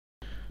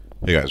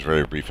Hey guys,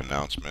 very brief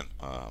announcement.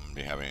 I'll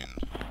be having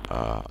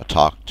a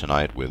talk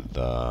tonight with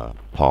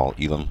Paul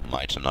Elam,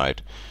 my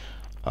tonight.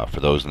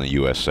 For those in the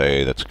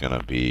USA, that's going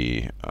to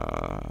be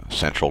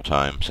Central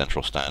Time,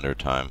 Central Standard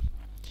Time,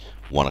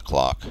 1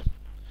 o'clock.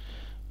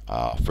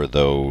 For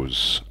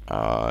those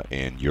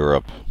in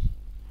Europe,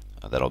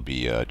 that'll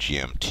be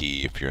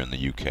GMT. If you're in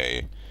the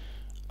UK,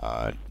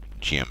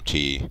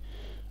 GMT,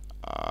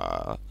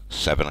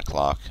 7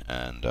 o'clock,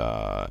 and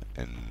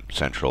in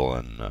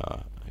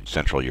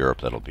Central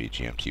Europe, that'll be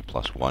GMT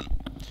plus 1.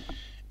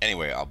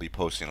 Anyway, I'll be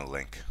posting a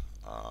link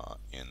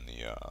in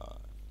the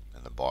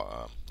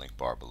link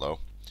bar below,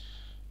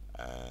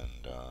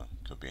 and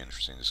could be an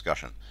interesting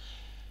discussion.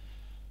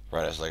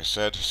 Right, as like I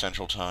said,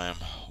 Central Time,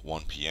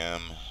 1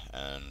 p.m.,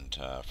 and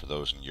for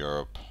those in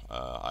Europe,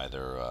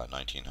 either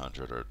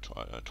 1900 or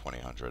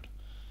 2000.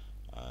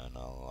 And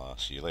I'll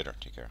see you later.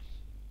 Take care.